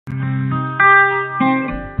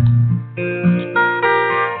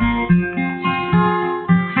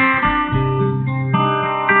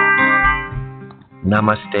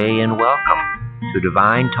Namaste and welcome to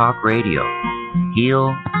Divine Talk Radio.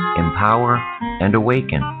 Heal, empower, and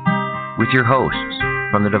awaken with your hosts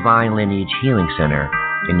from the Divine Lineage Healing Center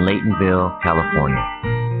in Laytonville, California.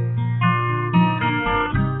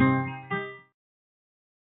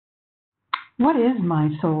 What is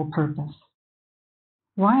my soul purpose?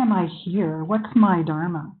 Why am I here? What's my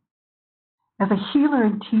dharma? As a healer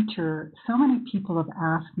and teacher, so many people have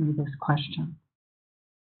asked me this question.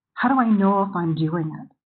 How do I know if I'm doing it?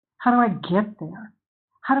 How do I get there?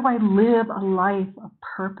 How do I live a life of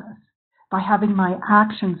purpose by having my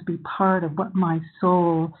actions be part of what my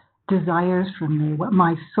soul desires from me, what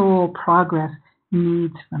my soul progress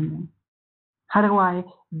needs from me? How do I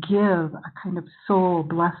give a kind of soul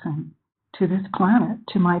blessing to this planet,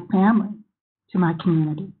 to my family, to my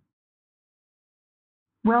community?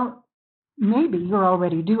 Well, maybe you're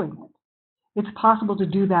already doing it. It's possible to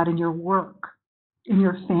do that in your work, in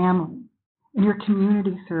your family, in your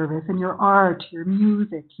community service, in your art, your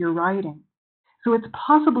music, your writing. So it's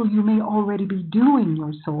possible you may already be doing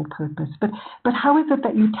your soul purpose, but how is it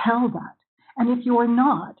that you tell that? And if you're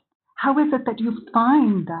not, how is it that you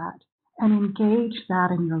find that and engage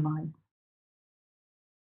that in your life?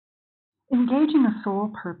 Engaging a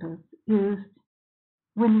soul purpose is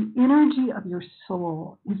when the energy of your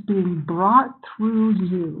soul is being brought through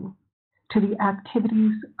you to the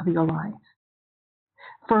activities of your life,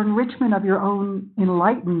 for enrichment of your own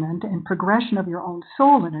enlightenment and progression of your own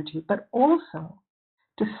soul energy, but also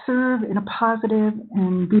to serve in a positive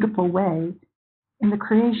and beautiful way in the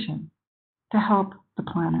creation to help the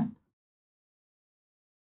planet.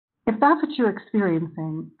 If that's what you're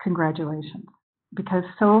experiencing, congratulations, because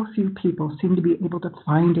so few people seem to be able to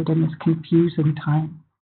find it in this confusing time.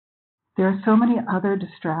 There are so many other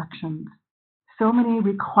distractions, so many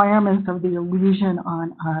requirements of the illusion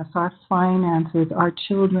on us, our finances, our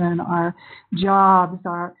children, our jobs,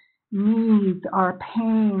 our needs, our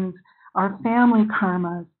pains, our family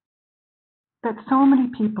karmas, that so many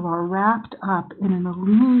people are wrapped up in an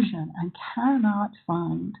illusion and cannot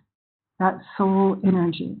find that soul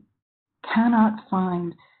energy, cannot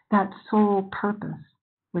find that soul purpose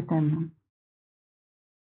within them.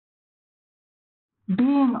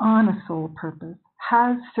 Being on a soul purpose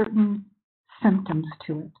has certain symptoms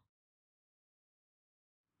to it.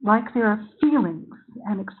 Like there are feelings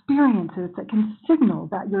and experiences that can signal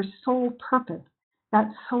that your soul purpose,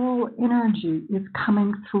 that soul energy is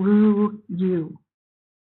coming through you.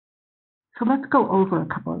 So let's go over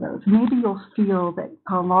a couple of those. Maybe you'll feel that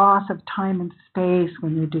a loss of time and space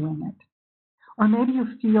when you're doing it. Or maybe you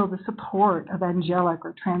feel the support of angelic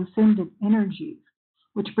or transcendent energies,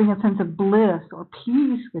 which bring a sense of bliss or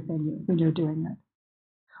peace within you when you're doing it.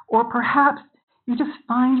 Or perhaps you just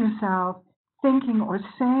find yourself thinking or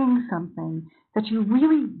saying something that you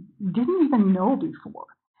really didn't even know before,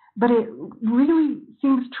 but it really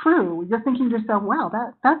seems true. You're thinking to yourself, wow,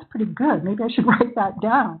 that's pretty good. Maybe I should write that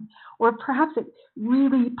down. Or perhaps it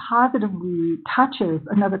really positively touches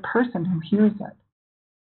another person who hears it.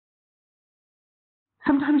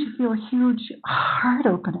 Sometimes you feel a huge heart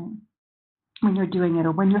opening when you're doing it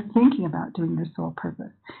or when you're thinking about doing your soul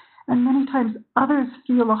purpose. And many times others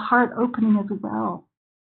feel a heart opening as well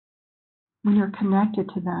when you're connected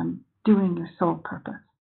to them doing your soul purpose.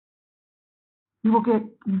 You will get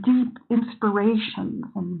deep inspirations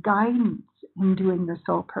and guidance in doing your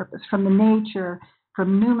soul purpose from the nature,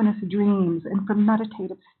 from numinous dreams, and from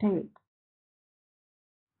meditative states.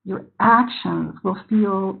 Your actions will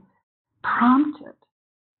feel prompted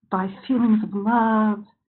by feelings of love,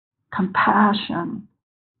 compassion,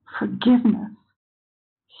 forgiveness,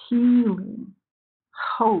 healing,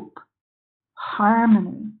 hope,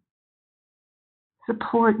 harmony,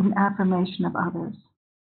 support and affirmation of others,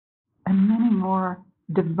 and many more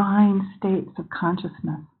divine states of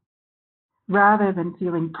consciousness, rather than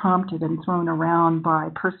feeling prompted and thrown around by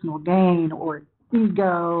personal gain or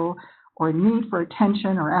ego or need for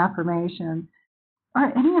attention or affirmation,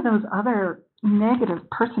 or any of those other negative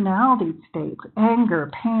personality states,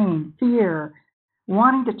 anger, pain, fear,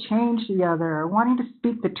 wanting to change the other, wanting to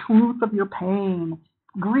speak the truth of your pain,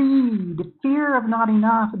 greed, fear of not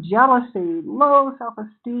enough, jealousy, low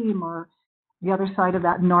self-esteem, or the other side of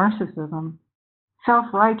that, narcissism,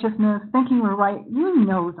 self-righteousness, thinking we're right. You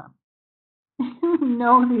know them. You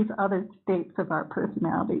know these other states of our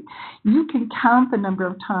personality. You can count the number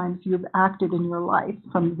of times you've acted in your life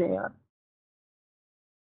from there.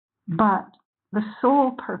 But the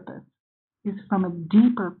soul purpose is from a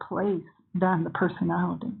deeper place than the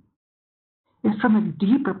personality. It's from a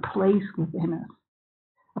deeper place within us,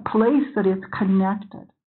 a place that is connected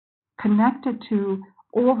to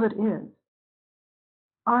all that is.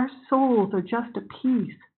 our souls are just a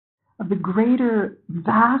piece of the greater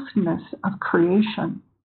vastness of creation,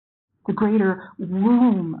 the greater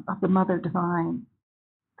womb of the Mother Divine,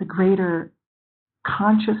 the greater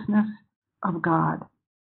consciousness of God.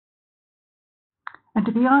 And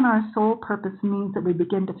to be on our soul purpose means that we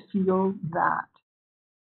begin to feel that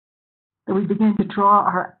we begin to draw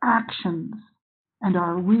our actions and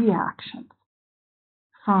our reactions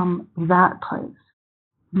from that place,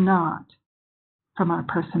 not from our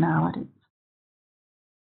personalities.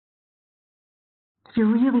 If you're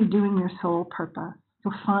really doing your soul purpose,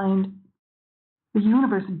 you'll find the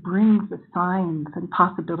universe brings the signs and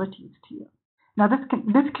possibilities to you. Now, this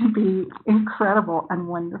can be incredible and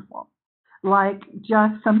wonderful, like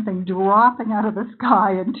just something dropping out of the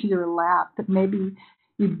sky into your lap that maybe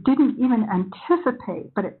you didn't even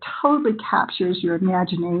anticipate, but it totally captures your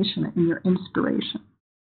imagination and your inspiration.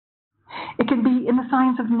 It can be in the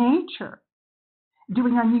signs of nature,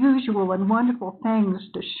 doing unusual and wonderful things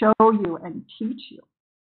to show you and teach you.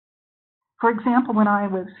 For example, when I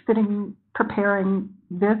was sitting preparing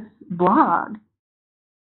this blog,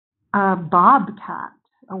 a bobcat,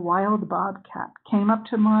 a wild bobcat, came up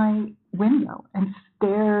to my window and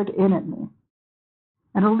stared in at me.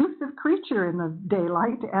 An elusive creature in the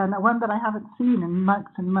daylight, and one that I haven't seen in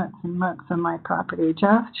months and months and months on my property,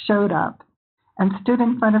 just showed up and stood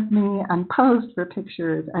in front of me and posed for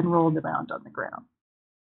pictures and rolled around on the ground.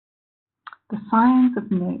 The signs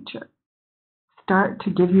of nature start to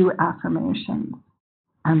give you affirmations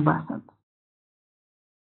and lessons.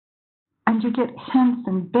 And you get hints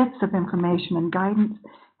and bits of information and guidance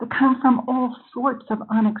that come from all sorts of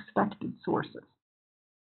unexpected sources.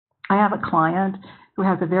 I have a client who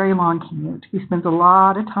has a very long commute. He spends a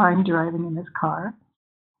lot of time driving in his car.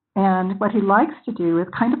 And what he likes to do is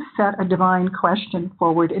kind of set a divine question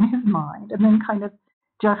forward in his mind and then kind of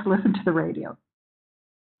just listen to the radio.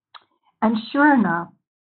 And sure enough,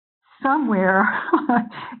 somewhere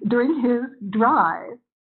during his drive,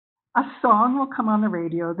 a song will come on the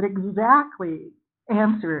radio that exactly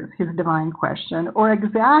answers his divine question or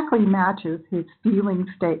exactly matches his feeling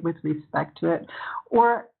state with respect to it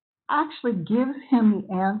or actually gives him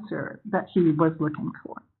the answer that he was looking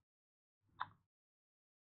for.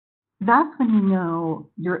 That's when you know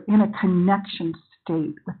you're in a connection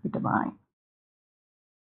state with the divine,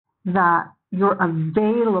 that you're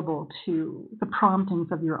available to the promptings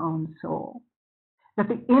of your own soul, that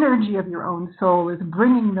the energy of your own soul is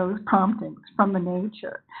bringing those promptings from the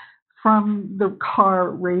nature, from the car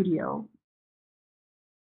radio.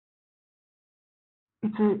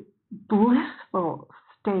 It's a blissful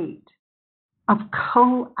state of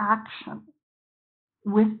co-action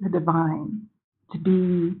with the divine to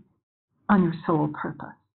be on your soul purpose.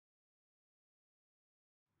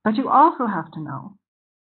 But you also have to know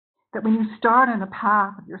that when you start on a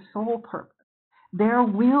path of your soul purpose, there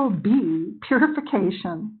will be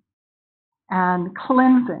purification and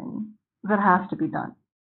cleansing that has to be done.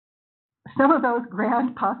 Some of those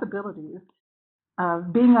grand possibilities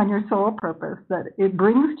of being on your soul purpose that it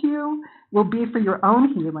brings to you will be for your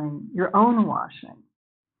own healing, your own washing,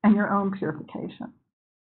 and your own purification.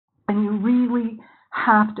 And you really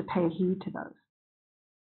have to pay heed to those.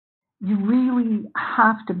 You really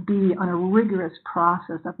have to be on a rigorous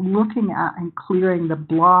process of looking at and clearing the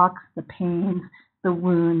blocks, the pains, the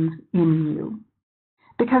wounds in you.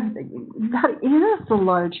 Because that is the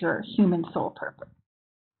larger human soul purpose.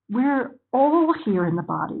 We're all here in the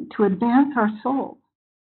body to advance our souls.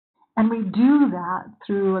 And we do that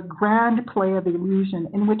through a grand play of illusion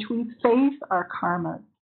in which we face our karmas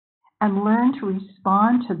and learn to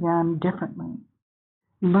respond to them differently.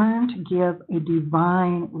 Learn to give a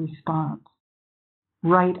divine response,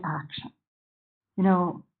 right action. You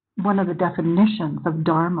know, one of the definitions of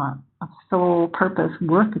dharma, of soul purpose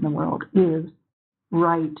work in the world, is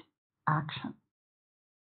right action.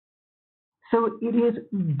 So it is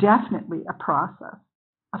definitely a process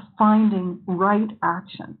of finding right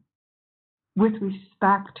action with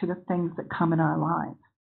respect to the things that come in our lives,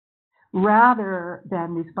 rather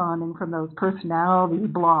than responding from those personality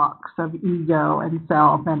blocks of ego and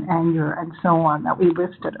self and anger and so on that we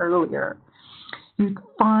listed earlier. You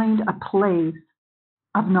find a place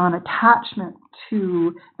of non-attachment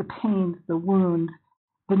to the pains, the wounds,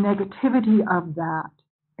 the negativity of that,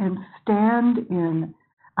 and stand in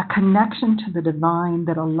a connection to the divine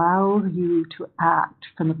that allows you to act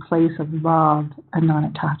from the place of love and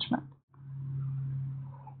non-attachment.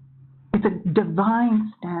 It's a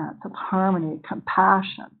divine stance of harmony,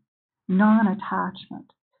 compassion,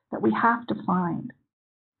 non-attachment that we have to find,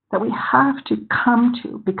 that we have to come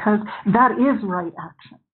to, because that is right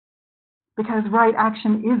action. Because right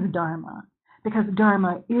action is dharma. because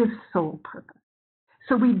dharma is soul purpose.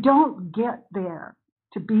 So we don't get there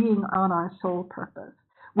to being on our soul purpose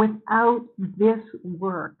without this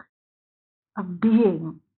work of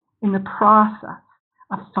being in the process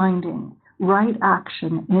of finding right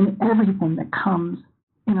action in everything that comes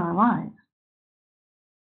in our lives.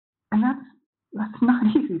 And that's not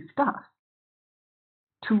easy stuff.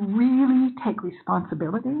 To really take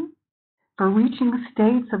responsibility for reaching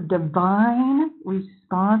states of divine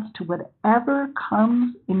response to whatever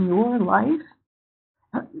comes in your life,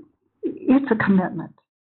 it's a commitment.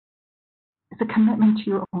 It's a commitment to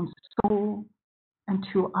your own soul and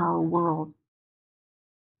to our world.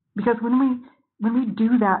 Because when we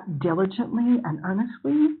do that diligently and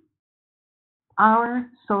earnestly, our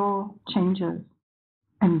soul changes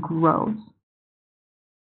and grows.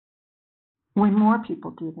 When more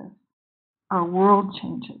people do this, our world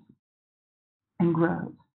changes and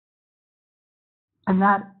grows. And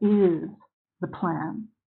that is the plan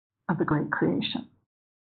of the great creation.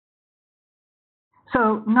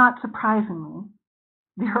 So, not surprisingly,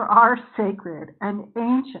 there are sacred and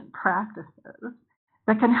ancient practices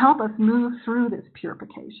that can help us move through this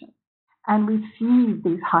purification and receive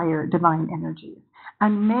these higher divine energies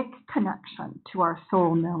and make connection to our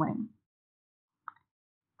soul knowing.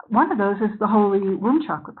 One of those is the holy womb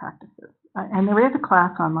chakra practices. And there is a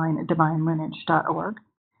class online at divinelineage.org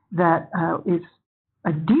that is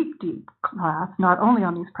a deep, deep class, not only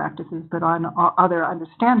on these practices, but on other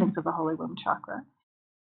understandings of the holy womb chakra.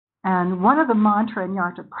 And one of the mantra and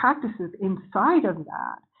yantra practices inside of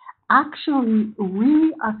that actually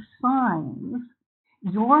reassigns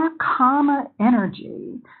your karma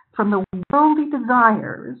energy from the worldly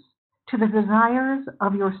desires to the desires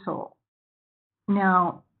of your soul.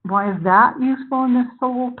 Now, why is that useful in this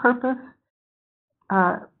soul purpose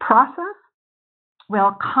process?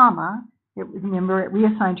 Well, karma, remember it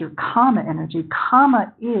reassigns your karma energy.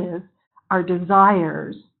 Karma is our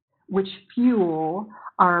desires which fuel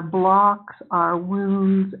our blocks, our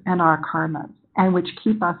wounds, and our karmas, and which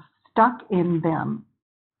keep us stuck in them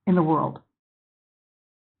in the world.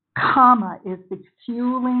 Karma is the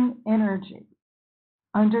fueling energy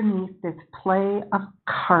underneath this play of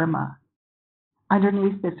karma,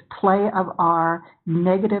 underneath this play of our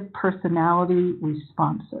negative personality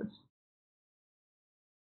responses.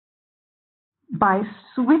 By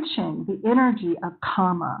switching the energy of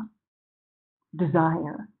karma,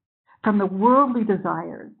 desire, from the worldly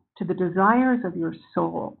desires to the desires of your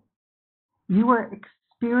soul, you are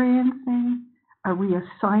experiencing a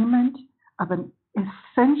reassignment of an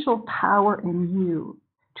essential power in you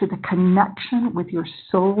to the connection with your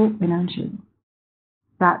soul energy.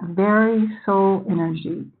 That very soul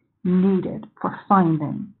energy needed for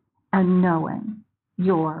finding and knowing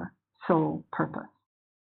your soul purpose.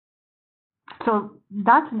 So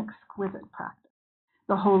that's an exquisite practice,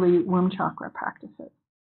 the holy womb chakra practices.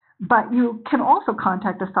 But you can also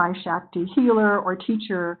contact a Sai Shakti healer or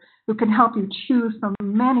teacher who can help you choose from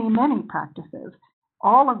many, many practices,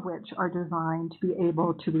 all of which are designed to be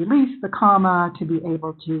able to release the karma, to be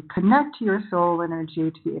able to connect to your soul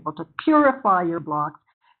energy, to be able to purify your blocks.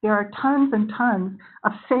 There are tons and tons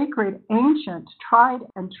of sacred, ancient, tried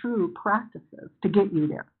and true practices to get you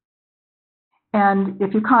there. And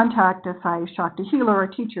if you contact a Sai Shakti healer or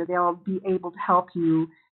teacher, they'll be able to help you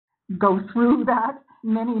go through that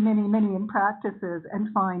many, many, many practices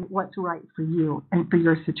and find what's right for you and for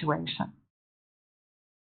your situation.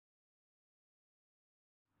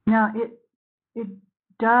 Now, it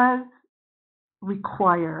does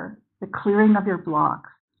require the clearing of your blocks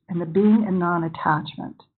and the being in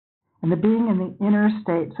non-attachment and the being in the inner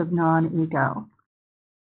states of non-ego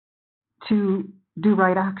to do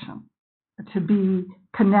right action, to be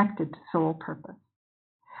connected to soul purpose.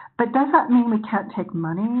 But does that mean we can't take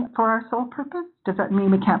money for our soul purpose? Does that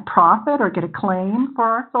mean we can't profit or get a claim for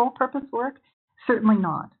our soul purpose work? Certainly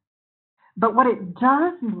not. But what it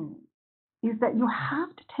does mean is that you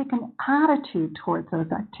have to take an attitude towards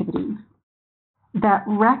those activities that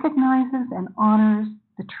recognizes and honors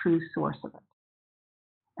the true source of it.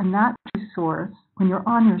 And that true source, when you're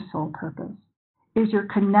on your soul purpose, is your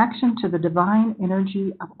connection to the divine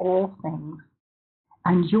energy of all things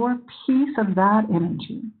and your piece of that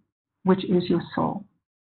energy, which is your soul.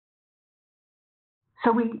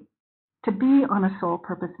 So we, to be on a soul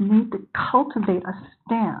purpose, need to cultivate a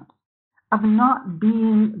stance of not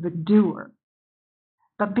being the doer,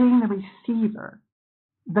 but being the receiver,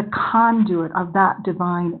 the conduit of that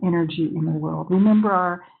divine energy in the world.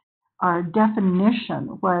 Remember, our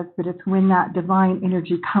definition was that it's when that divine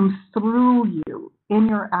energy comes through you in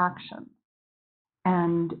your action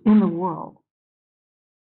and in the world.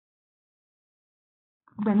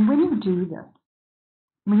 when you do this,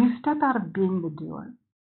 when you step out of being the doer,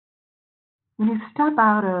 when you step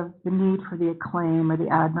out of the need for the acclaim or the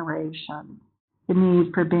admiration, the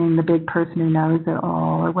need for being the big person who knows it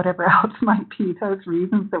all, or whatever else might be, those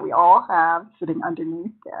reasons that we all have sitting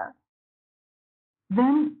underneath there,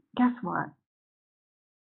 then guess what?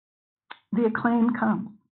 The acclaim comes.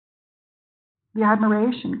 The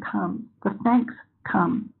admiration comes. The thanks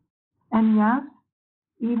come. And yes,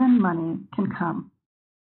 even money can come.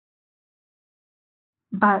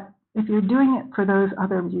 But if you're doing it for those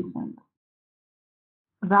other reasons,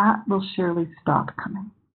 that will surely stop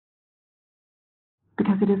coming.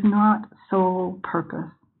 Because it is not sole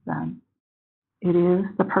purpose then. It is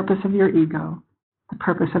the purpose of your ego, the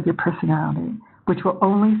purpose of your personality, which will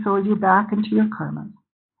only throw you back into your karmas.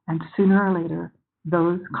 And sooner or later,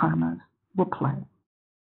 those karmas will play.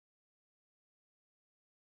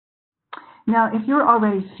 Now, if you're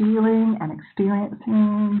already feeling and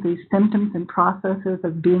experiencing these symptoms and processes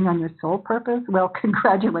of being on your soul purpose, well,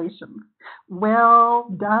 congratulations. Well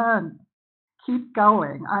done. Keep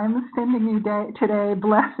going. I'm sending you today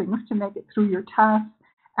blessings to make it through your tests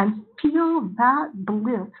and feel that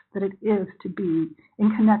bliss that it is to be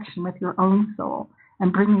in connection with your own soul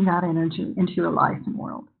and bringing that energy into your life and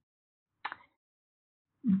world.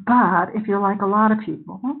 But if you're like a lot of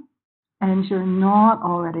people and you're not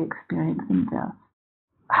already experiencing this,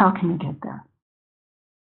 how can you get there?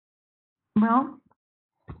 Well,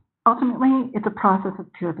 ultimately, it's a process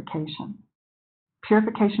of purification.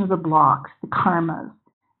 Purification of the blocks, the karmas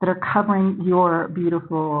that are covering your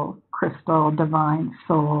beautiful, crystal, divine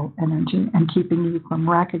soul energy and keeping you from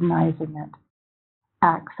recognizing it,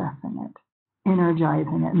 accessing it,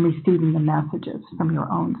 energizing it, and receiving the messages from your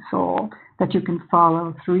own soul that you can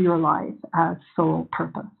follow through your life as soul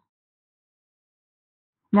purpose.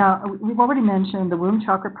 Now, we've already mentioned the womb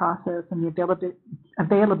chakra process and the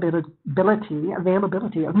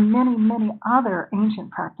availability of many, many other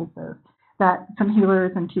ancient practices that some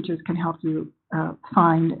healers and teachers can help you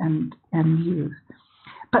find and use.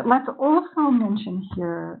 But let's also mention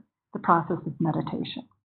here the process of meditation.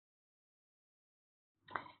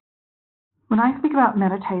 When I speak about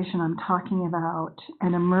meditation, I'm talking about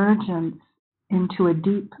an emergence into a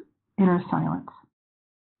deep inner silence.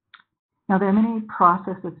 Now, there are many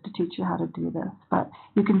processes to teach you how to do this, but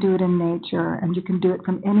you can do it in nature, and you can do it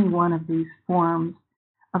from any one of these forms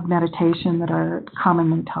of meditation that are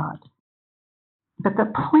commonly taught. But the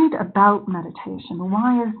point about meditation,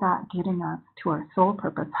 why is that getting us to our soul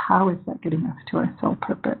purpose? How is that getting us to our soul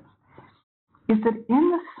purpose? Is that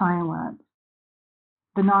in the silence,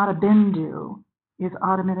 the Nada Bindu is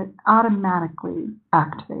automatically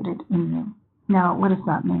activated in you. Now, what does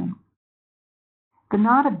that mean? The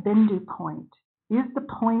Nada Bindu point is the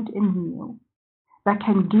point in you that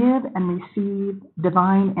can give and receive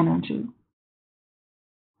divine energy.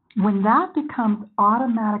 When that becomes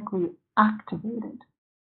automatically activated,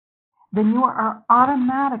 then you are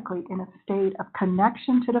automatically in a state of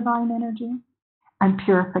connection to divine energy and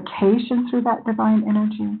purification through that divine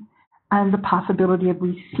energy and the possibility of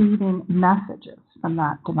receiving messages from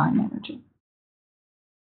that divine energy.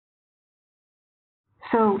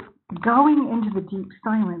 So going into the deep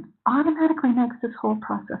silence automatically makes this whole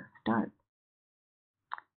process start.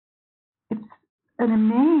 It's an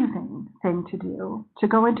amazing thing to do, to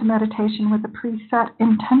go into meditation with a preset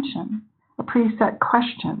intention, a preset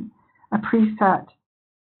question, a preset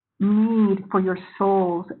need for your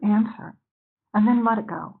soul's answer, and then let it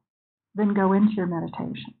go. Then go into your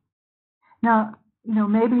meditation. Now,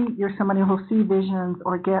 maybe you're somebody who'll see visions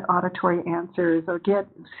or get auditory answers or get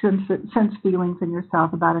sense feelings in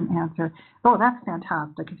yourself about an answer. Oh, that's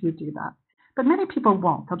fantastic if you do that. But many people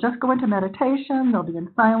won't. They'll just go into meditation. They'll be in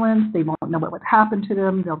silence. They won't know what would happen to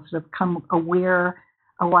them. They'll sort of become aware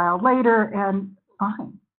a while later and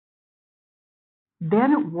fine.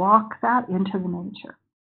 Then walk that into the nature.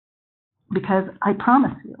 Because I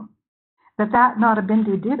promise you that Nada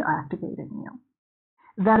Bindu did activate in you,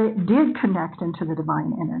 that it did connect into the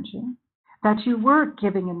divine energy, that you were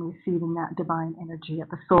giving and receiving that divine energy at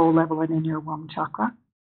the soul level and in your womb chakra,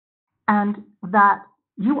 and that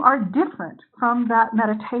you are different from that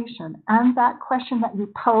meditation and that question that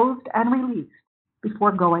you posed and released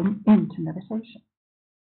before going into meditation.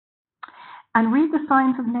 And read the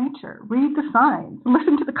signs of nature, read the signs,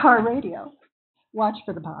 listen to the car radio, watch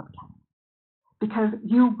for the bobcat, because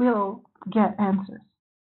you will get answers.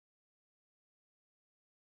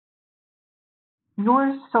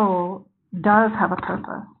 Your soul does have a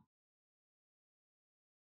purpose,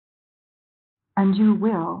 and you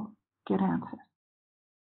will get answers.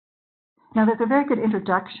 Now, there's a very good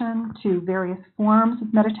introduction to various forms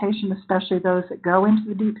of meditation, especially those that go into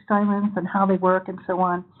the deep silence and how they work and so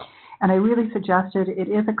on. And I really suggested it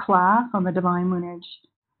is a class on the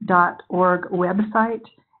divinelineage.org website,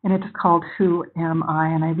 and it's called Who Am I?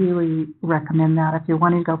 And I really recommend that if you're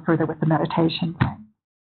wanting to go further with the meditation thing.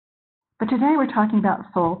 But today we're talking about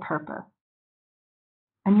soul purpose.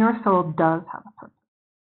 And your soul does have a purpose.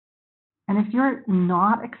 And if you're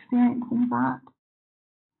not experiencing that,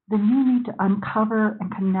 then you need to uncover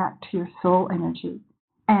and connect to your soul energy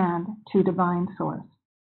and to divine source.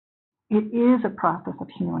 It is a process of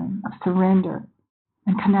healing, of surrender,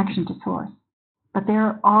 and connection to source. But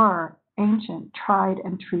there are ancient, tried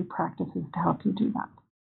and true practices to help you do that.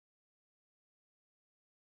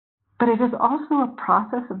 But it is also a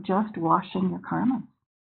process of just washing your karma.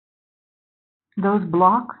 Those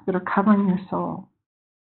blocks that are covering your soul,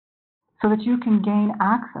 so that you can gain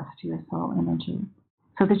access to your soul energy,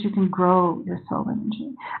 so that you can grow your soul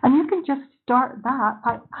energy. And you can just start that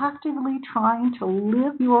by actively trying to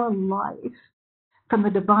live your life from the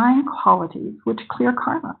divine qualities which clear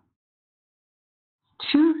karma.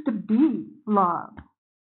 Choose to be love.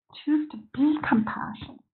 Choose to be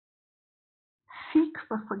compassion. Seek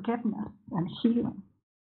for forgiveness and healing.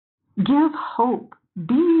 Give hope.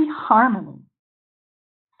 Be harmony.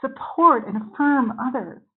 Support and affirm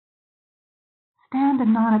others. Stand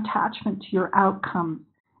in non-attachment to your outcomes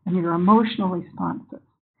and your emotional responses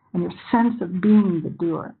and your sense of being the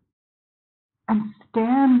doer. And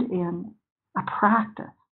stand in a practice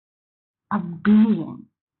of being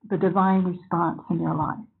the divine response in your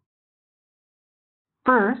life.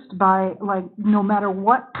 First, by no matter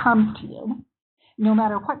what comes to you, no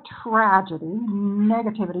matter what tragedy,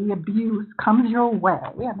 negativity, abuse comes your way,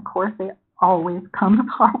 and of course they always come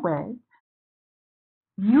our way,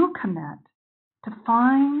 you commit to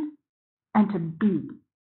find and to be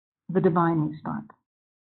the divine response.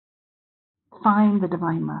 Find the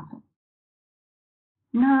divine lesson.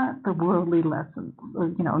 Not the worldly lessons,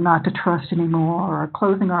 not to trust anymore, or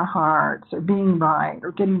closing our hearts, or being right,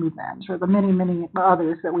 or getting revenge, or the many, many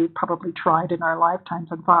others that we've probably tried in our lifetimes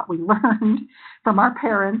and thought we learned from our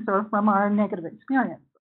parents or from our negative experience.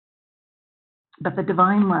 But the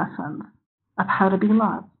divine lessons of how to be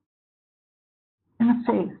loved in the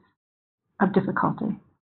face of difficulty,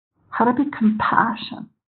 how to be compassion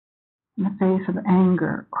in the face of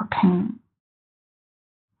anger or pain,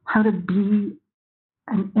 how to be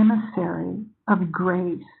an emissary of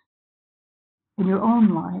grace in your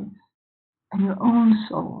own life and your own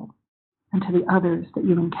soul and to the others that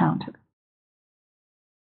you encounter.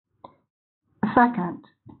 The second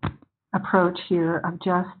approach here of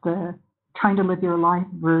just the trying to live your life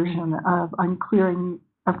version of clearing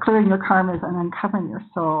your karmas and uncovering your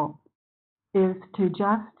soul is to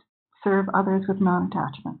just serve others with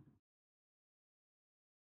non-attachment.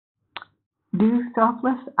 Do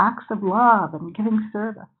selfless acts of love and giving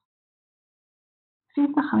service.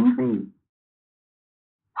 Feed the hungry.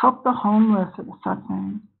 Help the homeless or the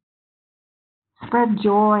suffering. Spread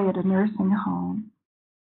joy at a nursing home.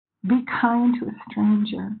 Be kind to a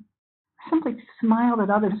stranger. Simply smile at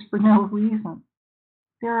others for no reason.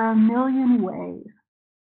 There are a million ways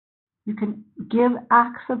you can give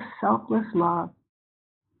acts of selfless love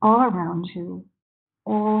all around you,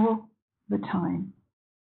 all the time.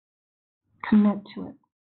 Commit to it.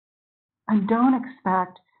 And don't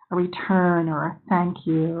expect a return or a thank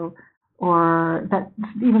you, or that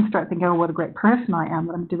even start thinking, oh, what a great person I am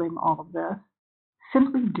that I'm doing all of this.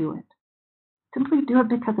 Simply do it. Simply do it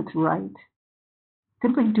because it's right.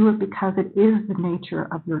 Simply do it because it is the nature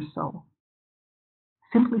of your soul.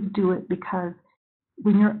 Simply do it because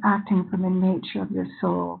when you're acting from the nature of your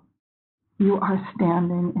soul, you are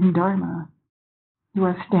standing in dharma. You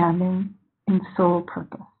are standing in soul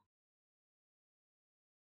purpose.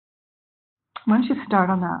 Once you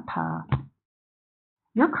start on that path,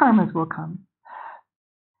 your karmas will come.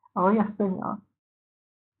 Oh, yes, they will.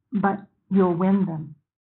 But you'll win them.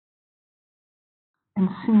 And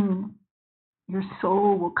soon, your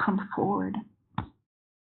soul will come forward,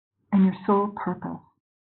 and your soul purpose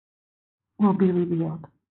will be revealed.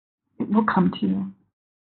 It will come to you.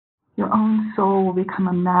 Your own soul will become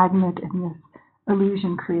a magnet in this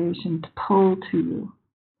illusion creation to pull to you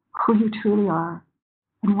who you truly are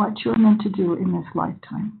and what you're meant to do in this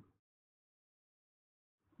lifetime.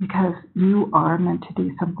 Because you are meant to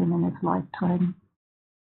do something in this lifetime.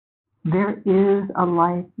 There is a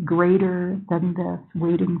life greater than this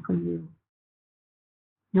waiting for you.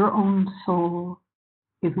 Your own soul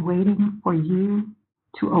is waiting for you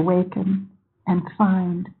to awaken and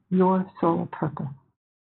find your soul purpose.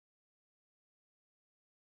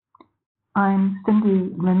 I'm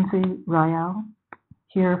Cindy Lindsay Ryall,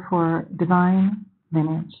 here for Divine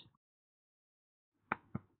Lineage.